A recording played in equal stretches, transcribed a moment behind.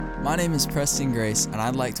My name is Preston Grace, and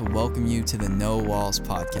I'd like to welcome you to the No Walls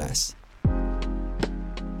podcast.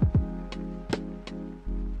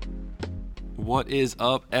 What is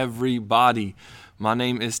up, everybody? My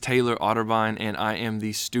name is Taylor Otterbein, and I am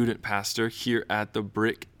the student pastor here at the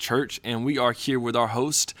Brick Church, and we are here with our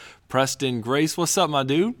host, Preston Grace. What's up, my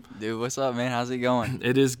dude? Dude, what's up, man? How's it going?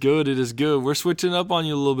 It is good. It is good. We're switching up on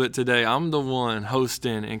you a little bit today. I'm the one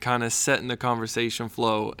hosting and kind of setting the conversation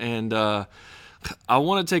flow, and I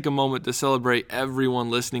want to take a moment to celebrate everyone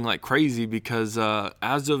listening like crazy because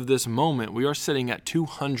as of this moment, we are sitting at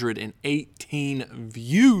 218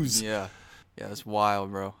 views. Yeah, that's wild,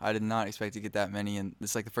 bro. I did not expect to get that many, and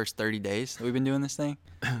it's like the first 30 days that we've been doing this thing.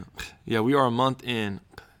 Yeah, we are a month in,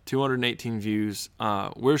 218 views.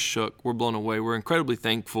 We're shook. We're blown away. We're incredibly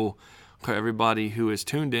thankful for everybody who is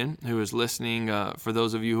tuned in, who is listening. For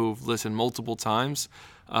those of you who have listened multiple times,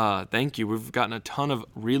 thank you. We've gotten a ton of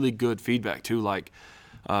really good feedback too, like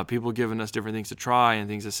people giving us different things to try and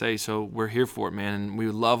things to say. So we're here for it, man, and we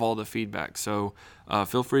love all the feedback. So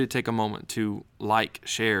feel free to take a moment to like,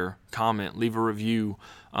 share, comment, leave a review.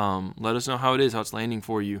 Let us know how it is, how it's landing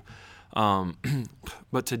for you.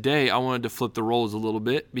 But today I wanted to flip the roles a little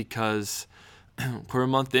bit because we're a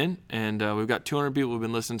month in and we've got 200 people who've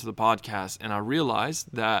been listening to the podcast, and I realized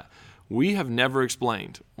that we have never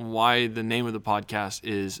explained why the name of the podcast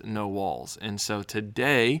is No Walls. And so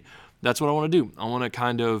today, that's what I want to do. I want to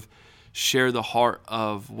kind of share the heart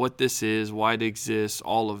of what this is, why it exists,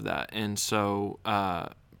 all of that. And so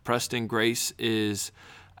Preston Grace is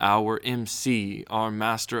our MC, our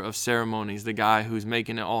master of ceremonies, the guy who's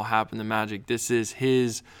making it all happen, the magic. This is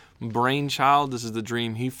his brainchild. This is the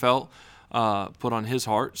dream he felt put on his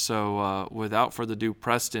heart. So without further ado,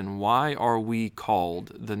 Preston, why are we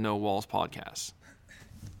called the No Walls podcast?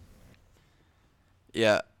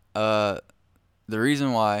 Yeah, the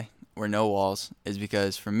reason why we're No Walls is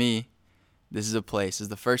because for me, this is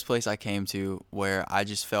the first place I came to where I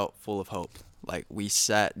just felt full of hope. Like, we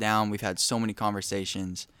sat down, we've had so many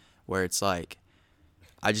conversations where it's like,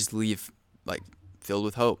 I just leave like filled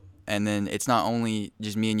with hope. And then it's not only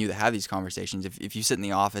just me and you that have these conversations. If you sit in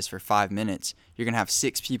the office for 5 minutes, you're going to have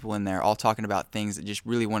 6 people in there all talking about things that just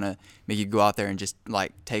really want to make you go out there and just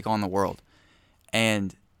like take on the world.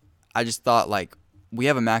 And I just thought, like, we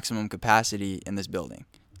have a maximum capacity in this building.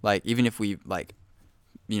 Like, even if we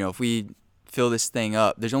if we fill this thing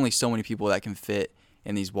up, there's only so many people that can fit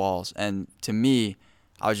in these walls. And to me,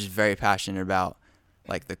 I was just very passionate about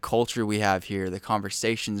like the culture we have here, the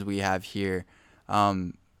conversations we have here.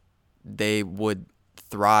 They would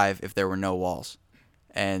thrive if there were no walls,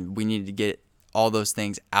 and we needed to get all those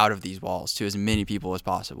things out of these walls to as many people as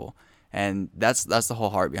possible. And that's the whole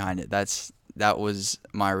heart behind it. That was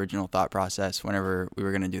my original thought process whenever we were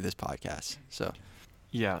going to do this podcast. So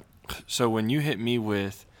yeah. So when you hit me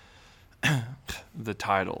with the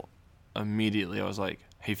title, immediately I was like,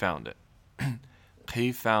 he found it.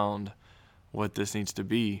 He found what this needs to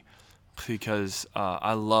be, because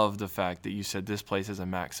I love the fact that you said this place has a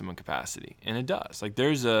maximum capacity, and it does. Like,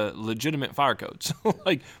 there's a legitimate fire code. So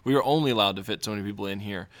like, we are only allowed to fit so many people in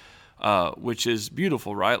here, which is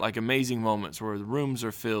beautiful, right? Like, amazing moments where the rooms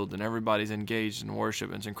are filled and everybody's engaged in worship,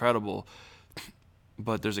 and it's incredible.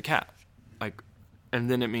 But there's a cap, like,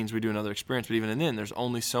 and then it means we do another experience. But even then, there's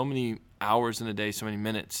only so many hours in a day, so many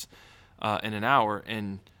minutes in an hour,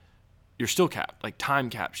 and you're still capped. Like,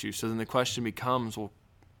 time caps you. So then the question becomes, well,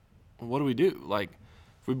 what do we do? Like,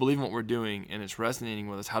 if we believe in what we're doing and it's resonating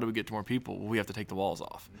with us, how do we get to more people? Well, we have to take the walls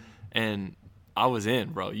off. And I was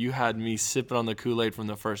in, bro. You had me sipping on the Kool-Aid from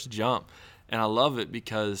the first jump. And I love it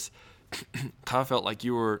because I felt like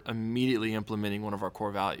you were immediately implementing one of our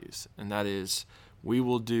core values. And that is, we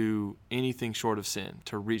will do anything short of sin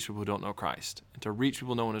to reach people who don't know Christ. And to reach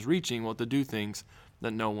people no one is reaching, well, to do things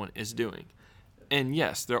that no one is doing. And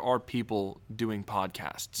yes, there are people doing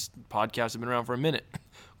podcasts. Podcasts have been around for a minute.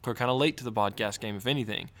 We're kind of late to the podcast game, if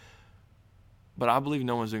anything. But I believe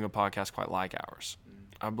no one's doing a podcast quite like ours.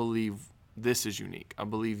 I believe this is unique. I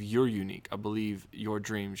believe you're unique. I believe your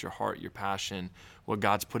dreams, your heart, your passion, what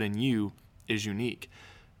God's put in you is unique.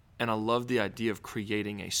 And I love the idea of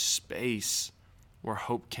creating a space where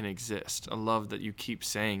hope can exist. I love that you keep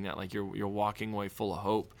saying that, like you're walking away full of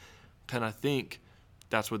hope. And I think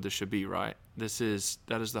that's what this should be, right? That is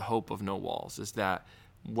the hope of No Walls, is that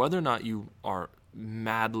whether or not you are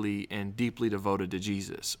madly and deeply devoted to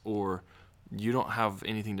Jesus, or you don't have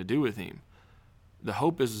anything to do with him, the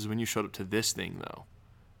hope is when you showed up to this thing, though,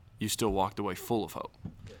 you still walked away full of hope.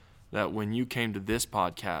 That when you came to this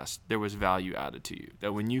podcast, there was value added to you.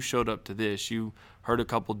 That when you showed up to this, you heard a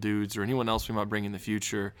couple dudes or anyone else we might bring in the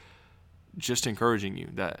future just encouraging you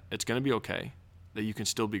that it's going to be okay. that you can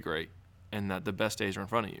still be great, and that the best days are in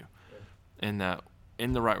front of you, and that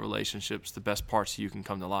in the right relationships, the best parts of you can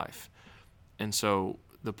come to life. And so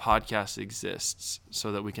the podcast exists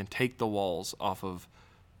so that we can take the walls off of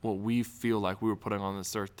what we feel like we were putting on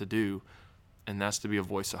this earth to do, and that's to be a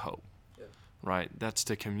voice of hope, right? That's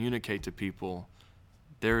to communicate to people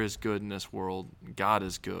there is good in this world, God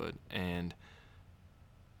is good, and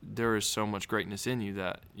there is so much greatness in you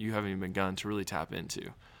that you haven't even begun to really tap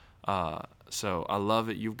into. So I love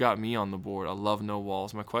it. You've got me on the board. I love No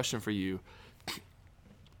Walls. My question for you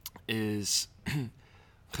is,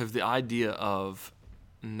 because the idea of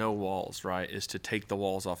no walls, right, is to take the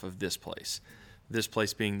walls off of this place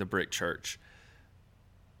being the Brick Church.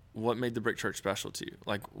 What made the Brick Church special to you?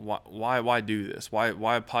 Like, why do this? Why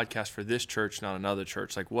a podcast for this church, not another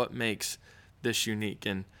church? Like, what makes this unique?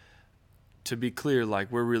 And to be clear,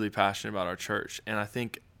 like, we're really passionate about our church. And I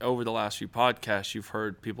think over the last few podcasts, you've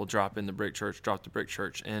heard people drop the Brick Church.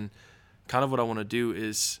 And kind of what I want to do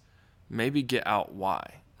is maybe get out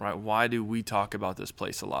why, right? Why do we talk about this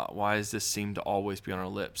place a lot? Why does this seem to always be on our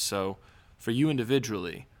lips? So for you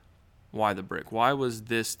individually, why the Brick? Why was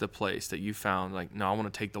this the place that you found, like, no, I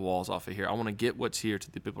want to take the walls off of here. I want to get what's here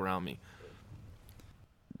to the people around me?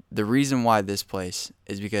 The reason why this place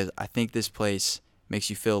is because I think this place makes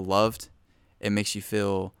you feel loved. It makes you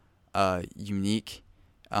feel unique.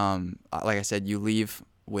 Like I said, you leave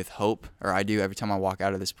with hope, or I do every time I walk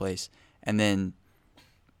out of this place. And then,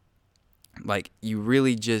 like, you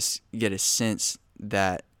really just get a sense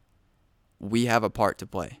that we have a part to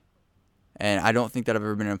play. And I don't think that I've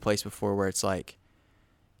ever been in a place before where it's like,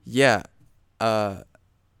 yeah,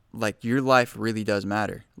 like, your life really does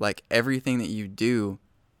matter. Like, everything that you do,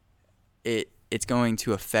 it's going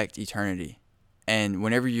to affect eternity. And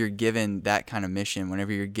whenever you're given that kind of mission,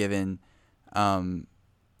 whenever you're given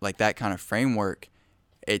like that kind of framework,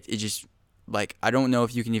 it just, like, I don't know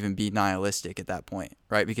if you can even be nihilistic at that point,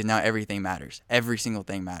 right? Because now everything matters. Every single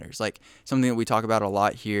thing matters. Like, something that we talk about a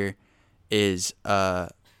lot here is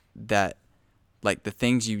that, like, the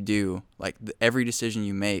things you do, like, every decision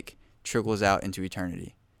you make trickles out into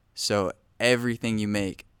eternity. So everything you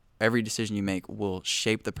make, every decision you make will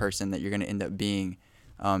shape the person that you're going to end up being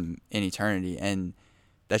in eternity. And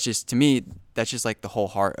that's just, to me, that's just like the whole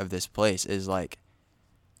heart of this place is, like,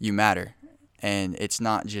 you matter. And it's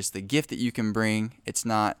not just the gift that you can bring. It's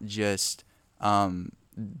not just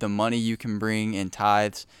the money you can bring in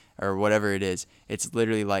tithes or whatever it is. It's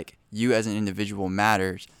literally like you as an individual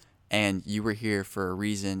matters, and you were here for a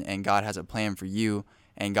reason, and God has a plan for you,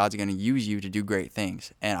 and God's going to use you to do great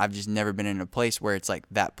things. And I've just never been in a place where it's like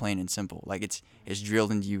that plain and simple. Like, it's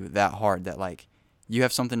drilled into you that hard that, like, you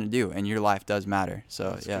have something to do and your life does matter.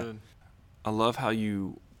 So That's yeah. Good. I love how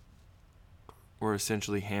you were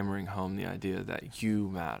essentially hammering home the idea that you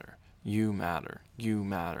matter. You matter. You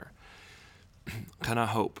matter. Kind of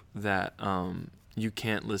hope that you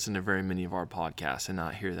can't listen to very many of our podcasts and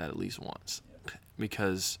not hear that at least once,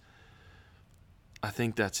 because I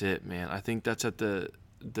think that's it, man. I think that's at the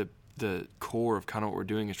core of kind of what we're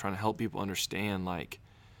doing, is trying to help people understand, like,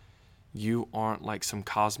 you aren't like some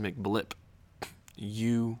cosmic blip.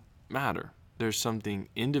 You matter. There's something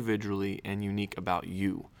individually and unique about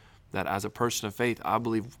you that, as a person of faith, I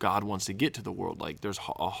believe God wants to get to the world. Like, there's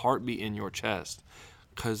a heartbeat in your chest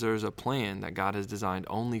because there's a plan that God has designed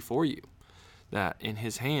only for you, that in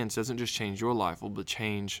his hands doesn't just change your life, but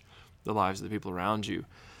change the lives of the people around you.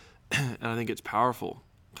 And I think it's powerful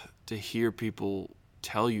to hear people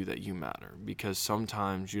tell you that you matter, because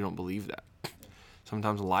sometimes you don't believe that.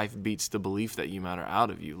 Sometimes life beats the belief that you matter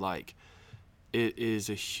out of you. Like, it is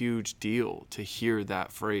a huge deal to hear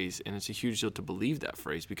that phrase, and it's a huge deal to believe that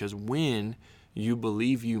phrase, because when you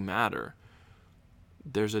believe you matter,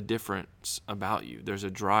 there's a difference about you. There's a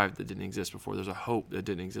drive that didn't exist before. There's a hope that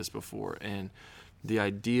didn't exist before. And the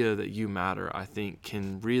idea that you matter, I think,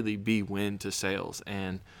 can really be wind to sails.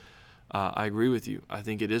 And I agree with you. I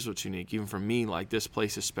think it is what's unique. Even for me, like, this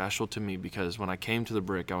place is special to me because when I came to the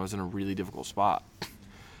Brick, I was in a really difficult spot.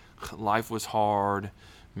 Life was hard.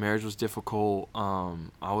 Marriage was difficult.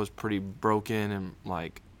 I was pretty broken and,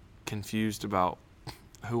 like, confused about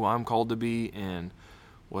who I'm called to be and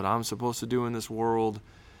what I'm supposed to do in this world.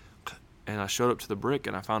 And I showed up to the Brick,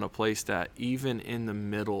 and I found a place that, even in the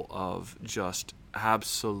middle of just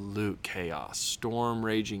absolute chaos, storm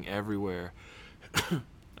raging everywhere,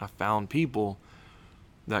 I found people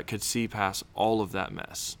that could see past all of that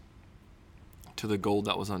mess to the gold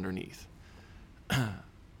that was underneath.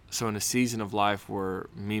 So in a season of life where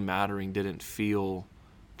me mattering didn't feel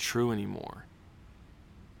true anymore,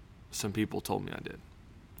 some people told me I did.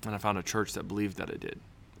 And I found a church that believed that it did.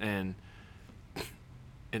 And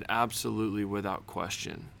it absolutely, without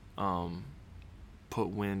question, put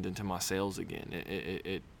wind into my sails again.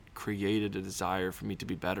 It created a desire for me to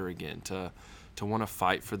be better again, to want to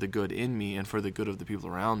fight for the good in me and for the good of the people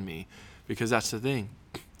around me, because that's the thing.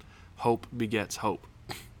 Hope begets hope.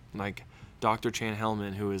 Like Dr. Chan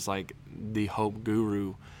Hellman, who is like the hope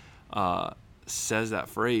guru, says that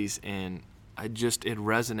phrase, and it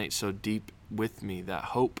resonates so deep with me that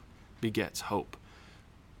hope begets hope.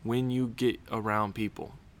 When you get around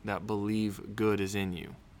people that believe good is in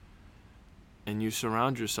you and you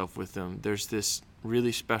surround yourself with them, there's this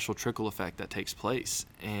really special trickle effect that takes place,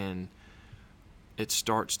 and it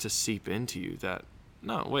starts to seep into you that,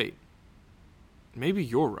 no, wait, maybe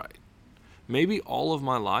you're right. Maybe all of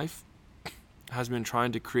my life has been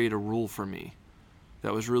trying to create a rule for me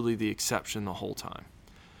that was really the exception the whole time.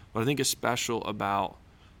 What I think is special about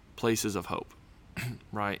places of hope,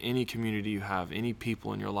 right? Any community you have, any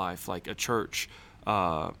people in your life, like a church,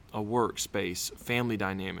 a workspace, family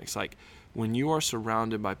dynamics, like when you are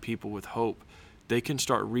surrounded by people with hope, they can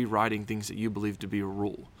start rewriting things that you believe to be a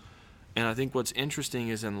rule. And I think what's interesting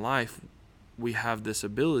is in life, we have this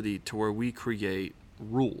ability to where we create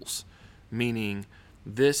rules, meaning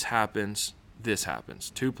this happens, 2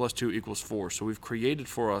 + 2 = 4. So we've created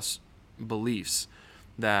for us beliefs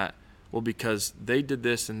that, well, because they did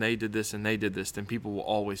this and they did this and they did this, then people will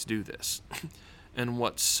always do this. And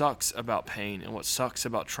what sucks about pain and what sucks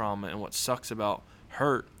about trauma and what sucks about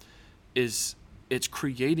hurt is it's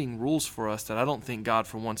creating rules for us that I don't think God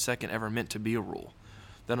for 1 second ever meant to be a rule.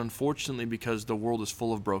 That unfortunately, because the world is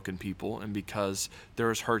full of broken people, and because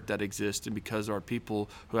there is hurt that exists, and because there are people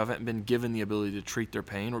who haven't been given the ability to treat their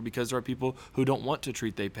pain, or because there are people who don't want to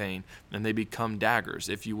treat their pain, and they become daggers,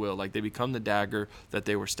 if you will, like they become the dagger that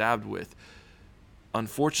they were stabbed with.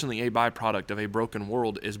 Unfortunately, a byproduct of a broken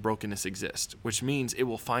world is brokenness exists, which means it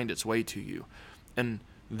will find its way to you. And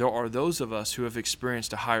there are those of us who have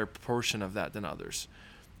experienced a higher portion of that than others.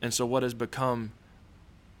 And so what has become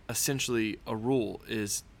essentially a rule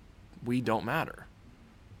is we don't matter.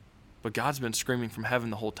 But God's been screaming from heaven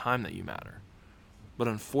the whole time that you matter. But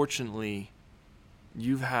unfortunately,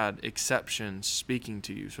 you've had exceptions speaking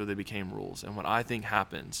to you, so they became rules. And what I think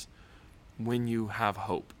happens when you have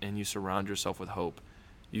hope and you surround yourself with hope,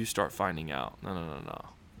 you start finding out, no.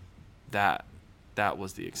 That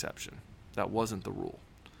was the exception. That wasn't the rule.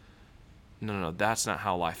 No, that's not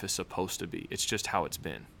how life is supposed to be. It's just how it's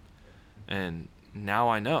been. And now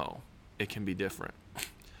I know it can be different.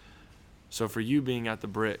 So for you being at the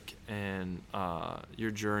Brick and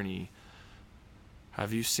your journey,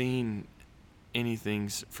 have you seen any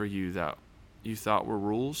things for you that you thought were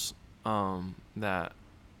rules that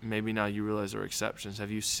maybe now you realize are exceptions?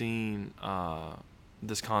 Have you seen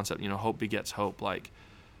this concept, hope begets hope, like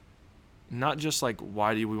not just like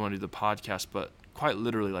why do we want to do the podcast, but quite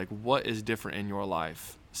literally, like what is different in your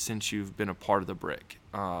life since you've been a part of the Brick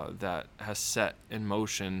that has set in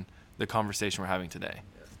motion the conversation we're having today?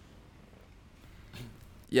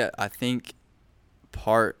 Yeah, I think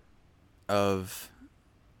part of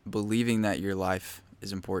believing that your life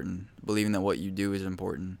is important, believing that what you do is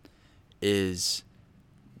important, is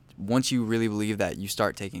once you really believe that, you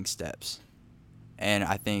start taking steps. And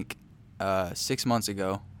I think 6 months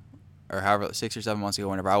ago, or however, 6 or 7 months ago,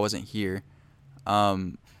 whenever I wasn't here,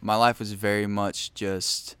 my life was very much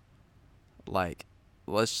just like,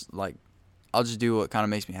 I'll just do what kind of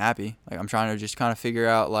makes me happy. Like I'm trying to just kind of figure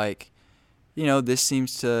out like, this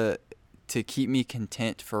seems to keep me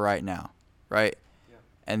content for right now, right? Yeah.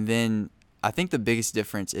 And then I think the biggest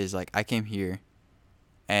difference is like I came here,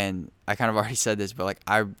 and I kind of already said this, but like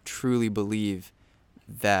I truly believe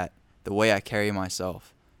that the way I carry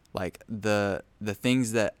myself, like the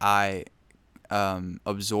things that I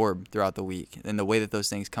absorb throughout the week, and the way that those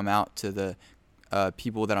things come out to the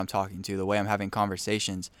people that I'm talking to, the way I'm having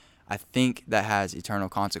conversations, I think that has eternal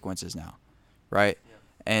consequences now, right? Yeah.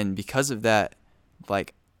 And because of that,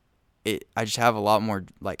 like I just have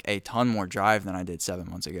a ton more drive than I did 7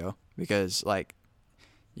 months ago, because like,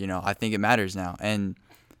 I think it matters now. And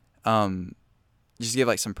just give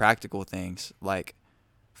like some practical things. Like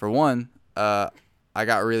for one, I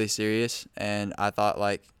got really serious, and I thought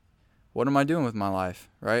like, what am I doing with my life,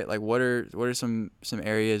 right? Like what are some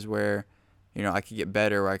areas where, I could get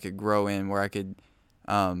better, where I could grow in, where I could,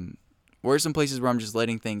 where are some places where I'm just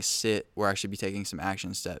letting things sit, where I should be taking some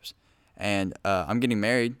action steps. And I'm getting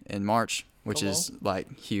married in March, which is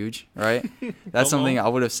like huge, right? That's something I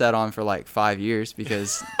would have sat on for like 5 years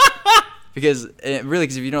because because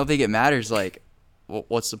if you don't think it matters, like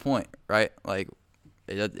what's the point, right? Like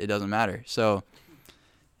it doesn't matter. So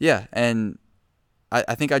yeah, and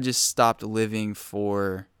I think I just stopped living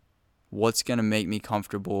for what's going to make me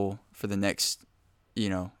comfortable for the next,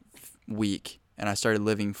 week. And I started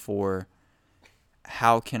living for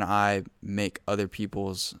how can I bring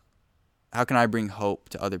hope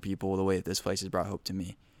to other people the way that this place has brought hope to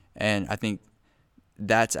me. And I think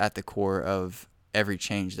that's at the core of every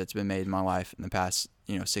change that's been made in my life in the past,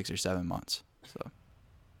 6 or 7 months. So,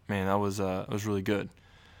 man, that was really good.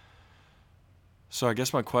 So I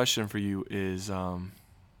guess my question for you is,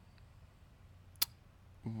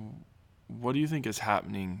 what do you think is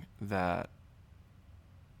happening that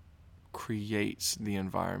creates the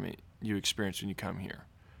environment you experience when you come here?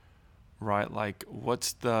 Right? Like,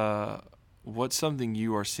 what's something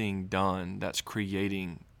you are seeing done that's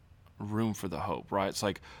creating room for the hope, right? It's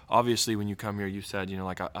like, obviously when you come here, you said,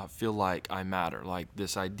 I feel like I matter. Like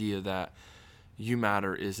this idea that you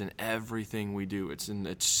matter is in everything we do. It's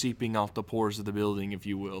seeping out the pores of the building, if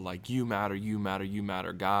you will. Like you matter, you matter, you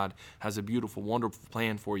matter. God has a beautiful, wonderful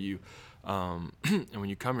plan for you. And when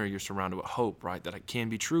you come here, you're surrounded with hope, right? That it can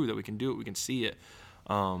be true, that we can do it, we can see it.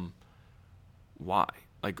 Why?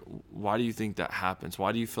 Like, why do you think that happens?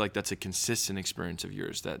 Why do you feel like that's a consistent experience of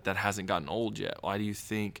yours that hasn't gotten old yet? Why do you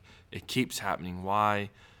think it keeps happening?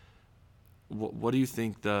 Why? What do you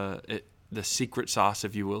think the secret sauce,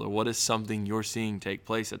 if you will, or what is something you're seeing take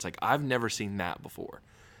place that's like, I've never seen that before?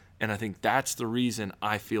 And I think that's the reason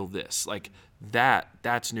I feel this. Like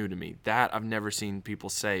that's new to me. That I've never seen people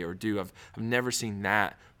say or do. I've never seen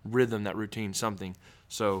that rhythm, that routine, something.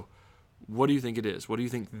 So what do you think it is? What do you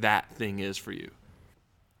think that thing is for you?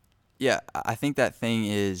 Yeah, I think that thing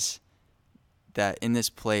is that in this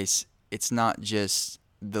place, it's not just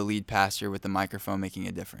the lead pastor with the microphone making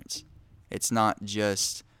a difference. It's not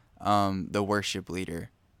just the worship leader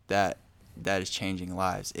that is changing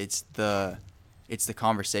lives. It's the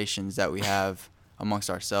conversations that we have amongst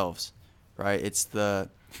ourselves, right? It's the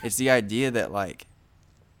idea that like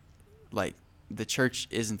the church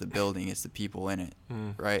isn't the building, it's the people in it,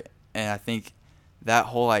 right? And I think that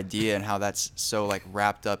whole idea and how that's so like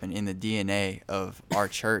wrapped up and in the DNA of our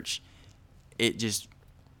church, it just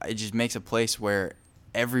makes a place where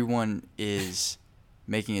everyone is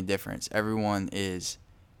making a difference. Everyone is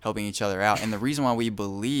helping each other out. And the reason why we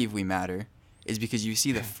believe we matter is because you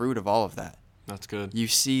see the fruit of all of that. That's good. You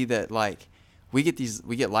see that like we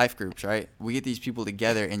get life groups, right? We get these people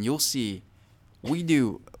together and you'll see we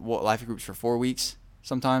do life groups for 4 weeks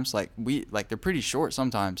sometimes. Like they're pretty short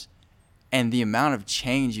sometimes. And the amount of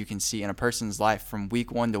change you can see in a person's life from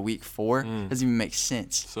week 1 to week 4 doesn't even make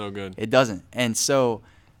sense. So good. It doesn't. And so,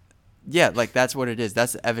 yeah, like that's what it is.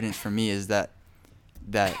 That's the evidence for me is that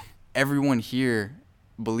everyone here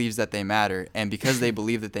believes that they matter. And because they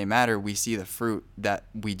believe that they matter, we see the fruit that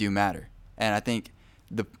we do matter. And I think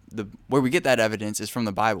the where we get that evidence is from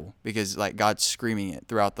the Bible because like God's screaming it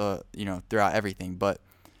throughout throughout everything. But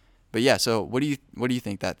yeah, so what do you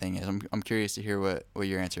think that thing is? I'm curious to hear what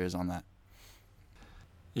your answer is on that.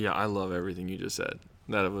 Yeah, I love everything you just said.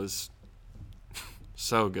 That it was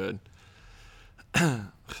so good. Yeah,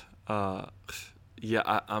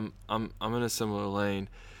 I'm in a similar lane.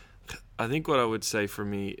 I think what I would say for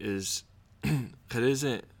me is it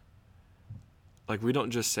isn't like we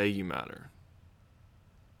don't just say you matter.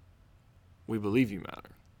 We believe you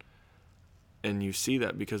matter. And you see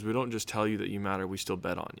that because we don't just tell you that you matter, we still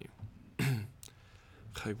bet on you.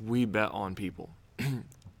 Like we bet on people.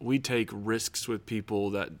 We take risks with people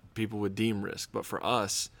that people would deem risk. But for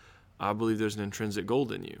us, I believe there's an intrinsic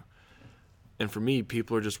gold in you. And for me,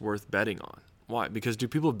 people are just worth betting on. Why? Because do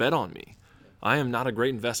people bet on me? I am not a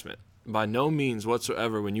great investment. By no means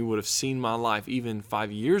whatsoever, when you would have seen my life even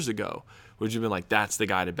 5 years ago, would you have been like, that's the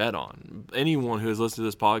guy to bet on. Anyone who has listened to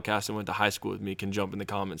this podcast and went to high school with me can jump in the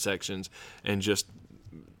comment sections and just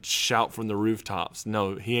shout from the rooftops.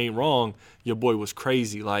 No, he ain't wrong. Your boy was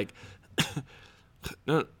crazy. Like,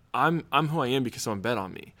 no, I'm who I am because someone bet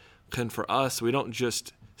on me. And for us, we don't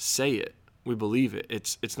just say it, we believe it.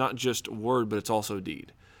 It's not just word, but it's also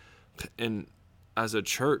deed. And as a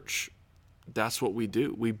church, that's what we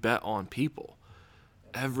do. We bet on people.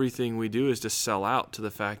 Everything we do is to sell out to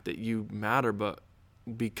the fact that you matter, but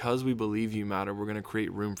because we believe you matter, we're going to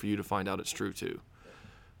create room for you to find out it's true too.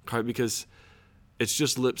 Right? Because it's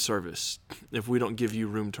just lip service if we don't give you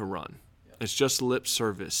room to run. It's just lip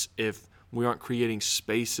service if we aren't creating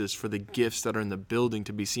spaces for the gifts that are in the building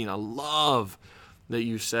to be seen. I love that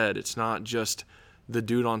you said it's not just the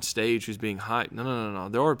dude on stage who's being hyped. No.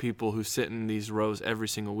 There are people who sit in these rows every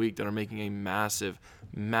single week that are making a massive,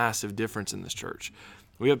 massive difference in this church.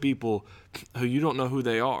 We have people who you don't know who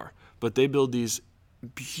they are, but they build these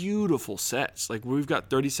beautiful sets. Like we've got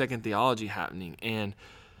 30-second theology happening, and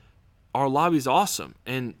our lobby's awesome.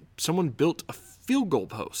 And someone built a field goal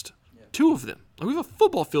post. have 2 of them. Like, we have a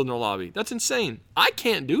football field in our lobby. That's insane. I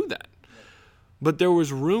can't do that. But there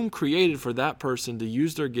was room created for that person to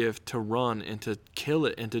use their gift to run and to kill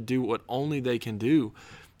it and to do what only they can do.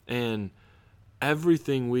 And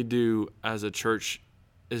everything we do as a church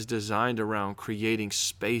is designed around creating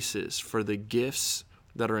spaces for the gifts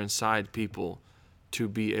that are inside people to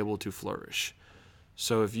be able to flourish.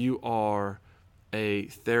 So if you are a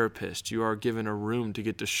therapist, you are given a room to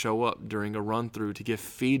get to show up during a run through to give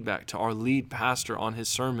feedback to our lead pastor on his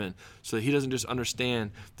sermon so that he doesn't just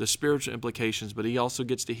understand the spiritual implications, but he also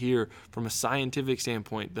gets to hear from a scientific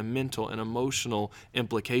standpoint the mental and emotional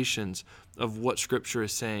implications of what Scripture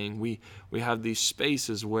is saying. We have these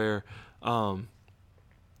spaces where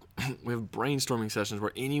we have brainstorming sessions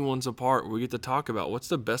where anyone's a part. We get to talk about what's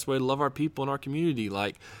the best way to love our people in our community.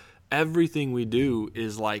 Like, everything we do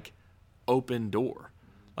is like open door.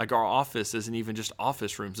 Like, our office isn't even just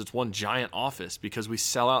office rooms. It's one giant office because we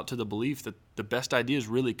sell out to the belief that the best ideas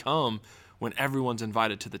really come when everyone's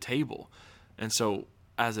invited to the table. And so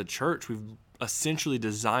as a church, we've essentially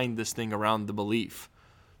designed this thing around the belief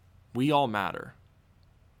we all matter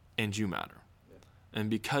and you matter. And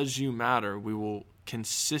because you matter, we will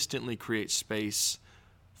consistently create space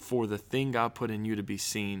for the thing God put in you to be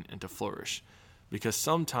seen and to flourish. Because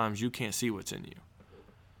sometimes you can't see what's in you.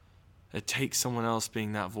 It takes someone else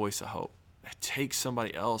being that voice of hope. It takes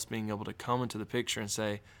somebody else being able to come into the picture and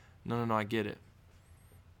say, no, I get it.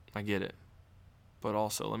 I get it. But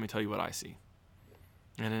also, let me tell you what I see.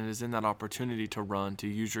 And it is in that opportunity to run, to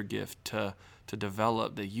use your gift, to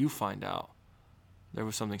develop, that you find out there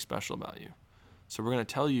was something special about you. So we're going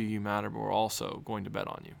to tell you you matter, but we're also going to bet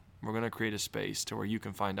on you. We're going to create a space to where you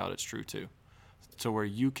can find out it's true too. To where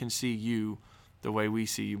you can see you the way we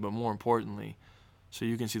see you, but more importantly, so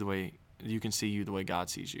you can see you the way God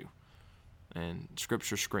sees you. And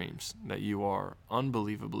Scripture screams that you are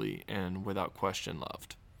unbelievably and without question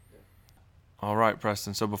loved. All right,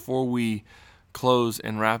 Preston. So before we close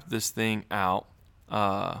and wrap this thing out,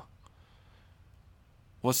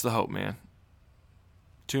 what's the hope, man?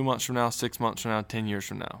 2 months from now, 6 months from now, 10 years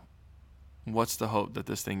from now, what's the hope that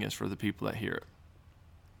this thing is for the people that hear it?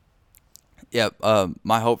 Yep.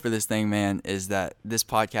 My hope for this thing, man, is that this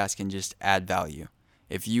podcast can just add value.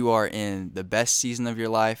 If you are in the best season of your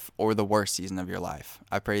life or the worst season of your life,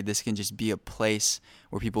 I pray this can just be a place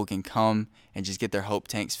where people can come and just get their hope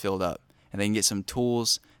tanks filled up, and they can get some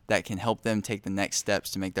tools that can help them take the next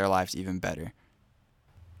steps to make their lives even better.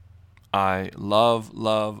 I love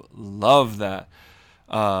that.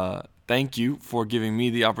 Thank you for giving me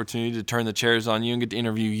the opportunity to turn the chairs on you and get to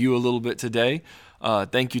interview you a little bit today.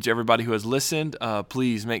 Thank you to everybody who has listened.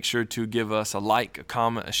 Please make sure to give us a like, a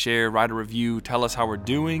comment, a share, write a review, tell us how we're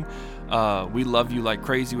doing. We love you like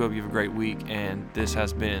crazy. We hope you have a great week. And this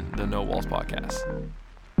has been the No Walls Podcast.